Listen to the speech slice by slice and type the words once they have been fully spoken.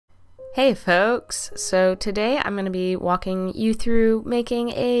Hey folks, so today I'm going to be walking you through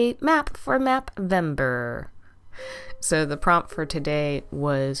making a map for mapvember. So the prompt for today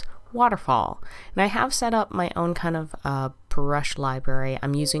was waterfall, and I have set up my own kind of brush library.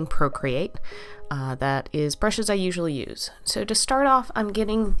 I'm using Procreate, that is brushes I usually use. So to start off, I'm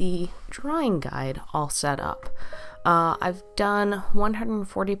getting the drawing guide all set up. I've done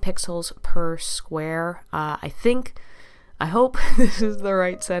 140 pixels per square. I hope this is the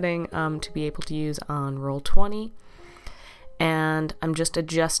right setting to be able to use on Roll20. And I'm just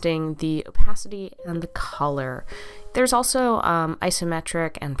adjusting the opacity and the color. There's also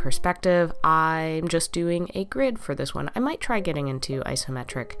isometric and perspective. I'm just doing a grid for this one. I might try getting into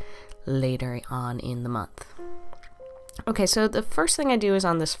isometric later on in the month. Okay, so the first thing I do is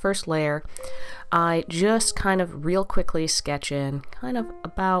on this first layer, I just kind of real quickly sketch in kind of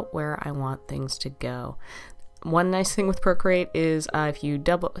about where I want things to go. One nice thing with Procreate is if you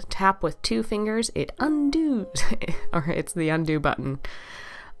double tap with 2 fingers, it undoes, or it's the undo button.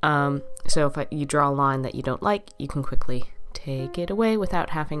 So if you draw a line that you don't like, you can quickly take it away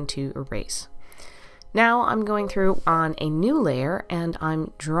without having to erase. Now I'm going through on a new layer and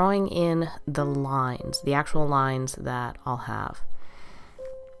I'm drawing in the lines, the actual lines that I'll have.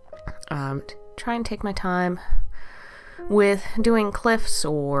 Try and take my time with doing cliffs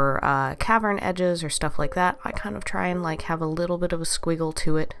or cavern edges or stuff like that. I kind of try and like have a little bit of a squiggle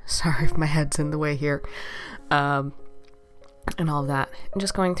to it. Sorry if my head's in the way here. And all of that. I'm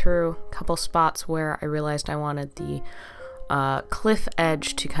just going through a couple spots where I realized I wanted the cliff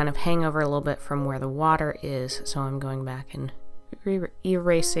edge to kind of hang over a little bit from where the water is. So I'm going back and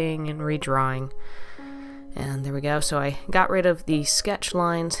erasing and redrawing. And there we go. So I got rid of the sketch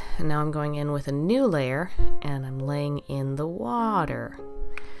lines, and now I'm going in with a new layer, and I'm laying in the water.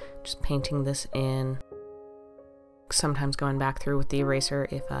 Just painting this in. Sometimes going back through with the eraser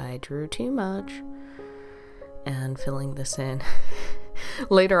if I drew too much, and filling this in.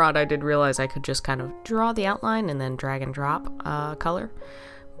 Later on, I did realize I could just kind of draw the outline and then drag and drop color.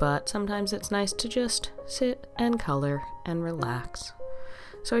 But sometimes it's nice to just sit and color and relax.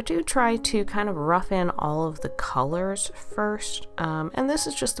 So I do try to kind of rough in all of the colors first, and this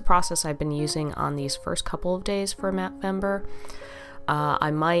is just the process I've been using on these first couple of days for mapvember.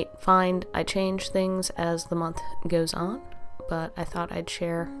 I might find I change things as the month goes on, but I thought I'd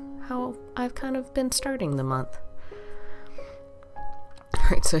share how I've kind of been starting the month.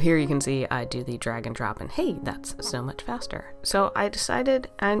 Alright, so here you can see I do the drag and drop, and hey, that's so much faster. So I decided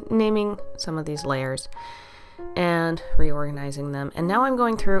I'm naming some of these layers and reorganizing them, and now I'm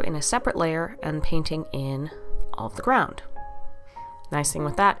going through in a separate layer and painting in all of the ground. Nice thing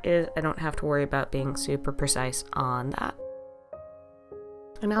with that is I don't have to worry about being super precise on that.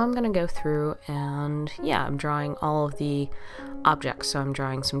 And now I'm going to go through and yeah, I'm drawing all of the objects. So I'm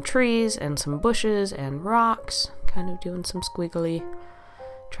drawing some trees and some bushes and rocks, kind of doing some squiggly,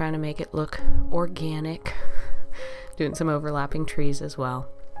 trying to make it look organic, doing some overlapping trees as well.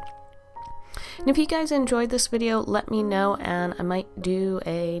 And if you guys enjoyed this video, let me know, and I might do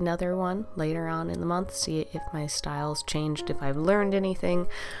another one later on in the month, see if my style's changed, if I've learned anything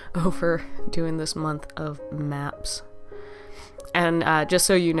over doing this month of maps. And just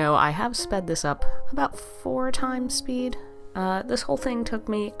so you know, I have sped this up about 4 times speed. This whole thing took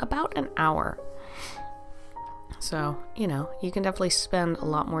me about an hour. So, you know, you can definitely spend a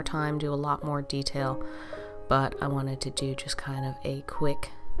lot more time, do a lot more detail, but I wanted to do just kind of a quick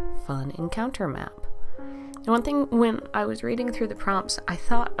fun encounter map. And one thing when I was reading through the prompts, I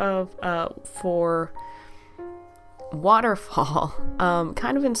thought of for waterfall,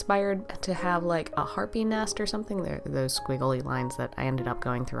 kind of inspired to have like a harpy nest or something. There, those squiggly lines that I ended up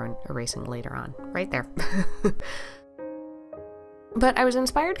going through and erasing later on, right there. But I was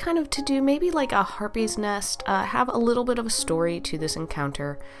inspired kind of to do maybe like a harpy's nest, have a little bit of a story to this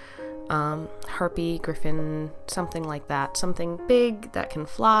encounter. Harpy, griffin, something like that. Something big that can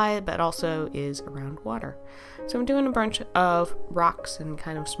fly, but also is around water. So I'm doing a bunch of rocks and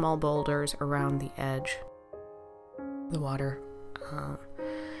kind of small boulders around the edge of the water.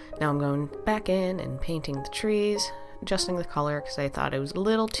 Now I'm going back in and painting the trees, adjusting the color because I thought it was a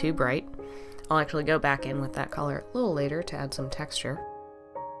little too bright. I'll actually go back in with that color a little later to add some texture.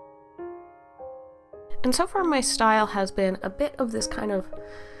 And so far my style has been a bit of this kind of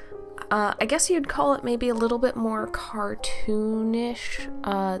I guess you'd call it maybe a little bit more cartoonish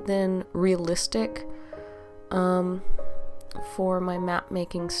than realistic for my map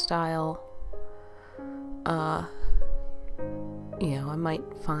making style. You know, I might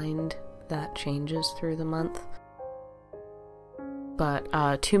find that changes through the month. But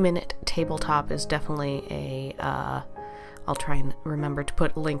 2-minute tabletop is definitely a I'll try and remember to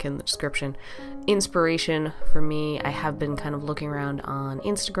put a link in the description. Inspiration for me, I have been kind of looking around on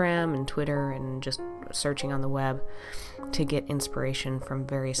Instagram and Twitter and just searching on the web to get inspiration from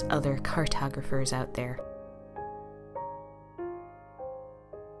various other cartographers out there.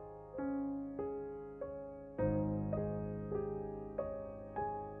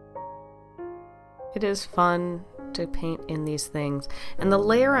 It is fun to paint in these things, and the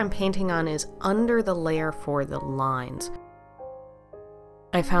layer I'm painting on is under the layer for the lines.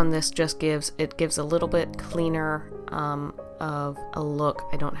 I found this just gives a little bit cleaner of a look.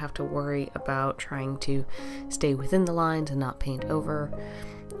 I don't have to worry about trying to stay within the lines and not paint over.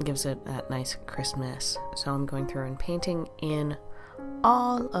 It gives it that nice crispness. So I'm going through and painting in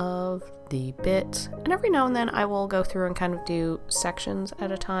all of the bits, and every now and then I will go through and kind of do sections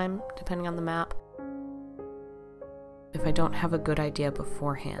at a time depending on the map if I don't have a good idea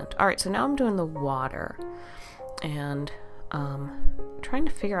beforehand. Alright, so now I'm doing the water and trying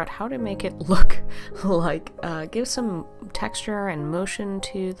to figure out how to make it look like, give some texture and motion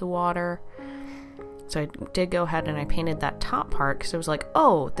to the water. So I did go ahead and I painted that top part because it was like,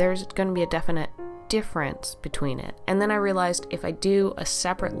 oh, there's going to be a definite difference between it. And then I realized if I do a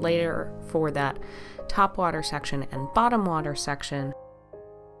separate layer for that top water section and bottom water section,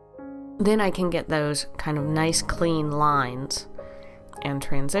 then I can get those kind of nice clean lines and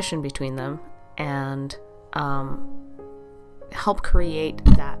transition between them and help create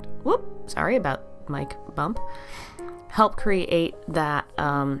that, sorry about mic bump, help create that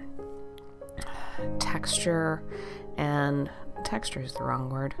texture, and texture is the wrong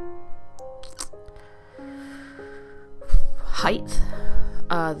word, height,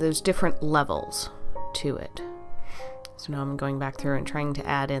 those different levels to it. So now I'm going back through and trying to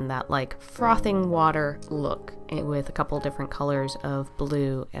add in that like frothing water look with a couple different colors of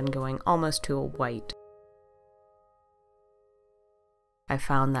blue and going almost to a white. I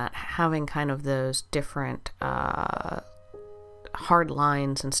found that having kind of those different hard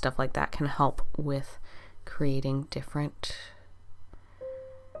lines and stuff like that can help with creating different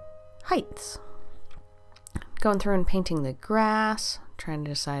heights. Going through and painting the grass, trying to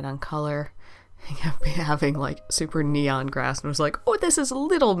decide on color. I kept having like super neon grass and was like, oh, this is a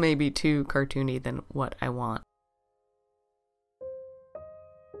little maybe too cartoony than what I want.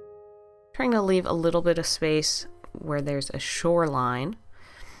 Trying to leave a little bit of space where there's a shoreline.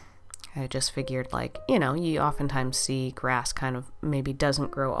 I just figured, like, you know, you oftentimes see grass kind of maybe doesn't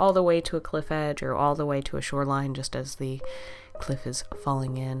grow all the way to a cliff edge or all the way to a shoreline just as the cliff is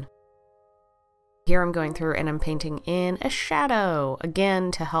falling in. Here I'm going through and I'm painting in a shadow, again,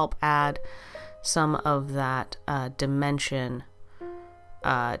 to help add some of that dimension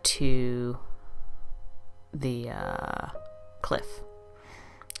to the cliff.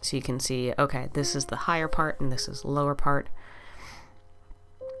 So you can see, okay, this is the higher part and this is the lower part.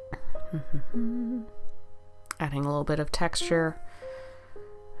 Adding a little bit of texture.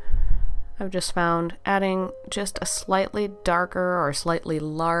 I've just found adding just a slightly darker or slightly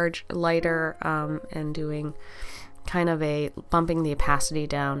lighter and doing kind of a bumping the opacity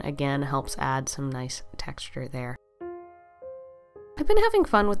down again helps add some nice texture there. I've been having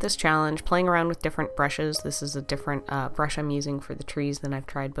fun with this challenge, playing around with different brushes. This is a different brush I'm using for the trees than I've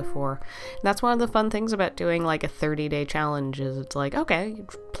tried before. And that's one of the fun things about doing like a 30-day challenge is it's like, okay, you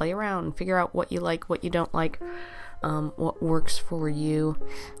play around, figure out what you like, what you don't like, what works for you.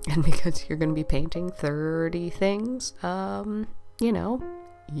 And because you're going to be painting 30 things, you know,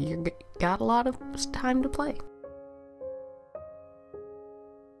 you got a lot of time to play.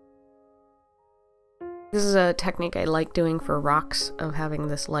 This is a technique I like doing for rocks, of having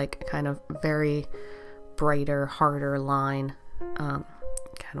this like kind of very brighter, harder line, kind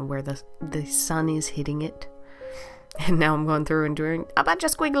of where the sun is hitting it. And now I'm going through and doing a bunch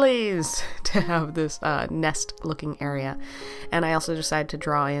of squigglies to have this nest looking area. And I also decided to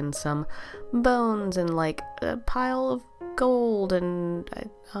draw in some bones and like a pile of gold, and I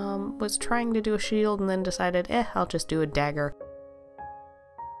was trying to do a shield and then decided, I'll just do a dagger.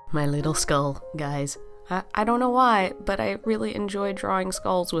 My little skull, guys. I don't know why, but I really enjoy drawing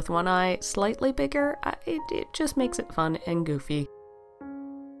skulls with one eye slightly bigger. It just makes it fun and goofy.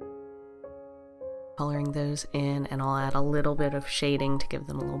 Coloring those in, and I'll add a little bit of shading to give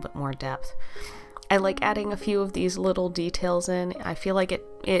them a little bit more depth. I like adding a few of these little details in. I feel like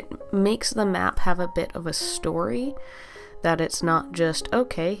it makes the map have a bit of a story, that it's not just,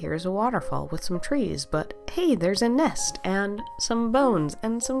 okay, here's a waterfall with some trees, but hey, there's a nest and some bones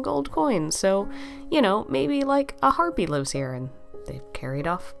and some gold coins. So, you know, maybe like a harpy lives here and they've carried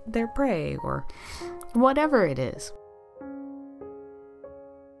off their prey, or whatever it is.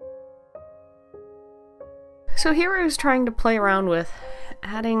 So here I was trying to play around with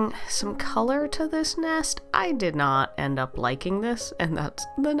adding some color to this nest. I did not end up liking this, and that's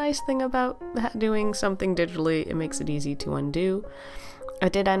the nice thing about doing something digitally. It makes it easy to undo. I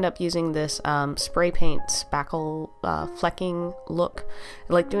did end up using this spray paint spackle flecking look.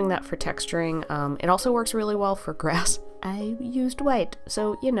 I like doing that for texturing. It also works really well for grass. I used white,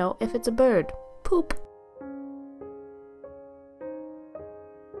 so you know, if it's a bird, poop.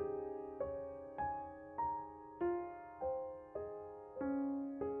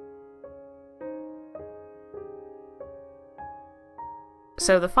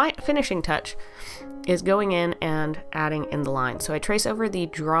 So the finishing touch is going in and adding in the line. So I trace over the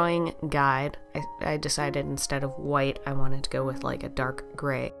drawing guide. I decided instead of white, I wanted to go with like a dark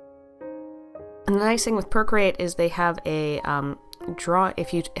gray. And the nice thing with Procreate is they have a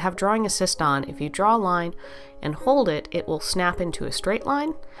if you have drawing assist on, if you draw a line and hold it, it will snap into a straight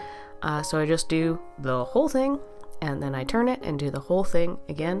line. So I just do the whole thing and then I turn it and do the whole thing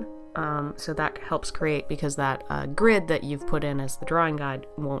again. So that helps create, because that grid that you've put in as the drawing guide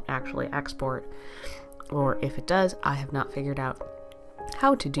won't actually export, or if it does, I have not figured out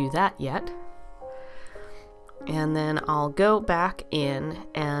how to do that yet. And then I'll go back in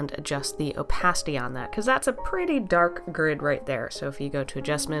and adjust the opacity on that, because that's a pretty dark grid right there. So if you go to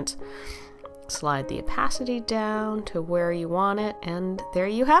adjustments, slide the opacity down to where you want it, and there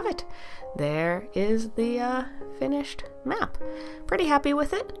you have it. There is the finished map. Pretty happy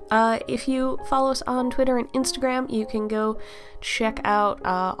with it. If you follow us on Twitter and Instagram, you can go check out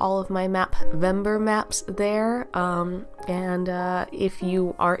all of my mapvember maps there. And if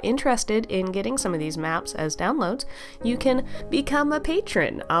you are interested in getting some of these maps as downloads, you can become a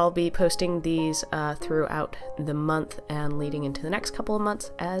patron. I'll be posting these throughout the month and leading into the next couple of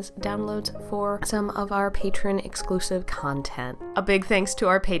months as downloads for some of our patron exclusive content. A big thanks to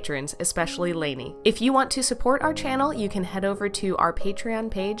our patrons, especially Lainey. If you want to support our channel, you can head over to our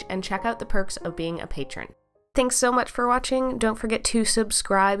Patreon page and check out the perks of being a patron. Thanks so much for watching. Don't forget to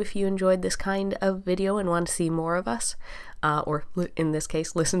subscribe if you enjoyed this kind of video and want to see more of us, or in this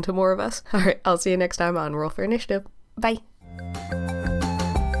case, listen to more of us. All right, I'll see you next time on Roll for Initiative. Bye.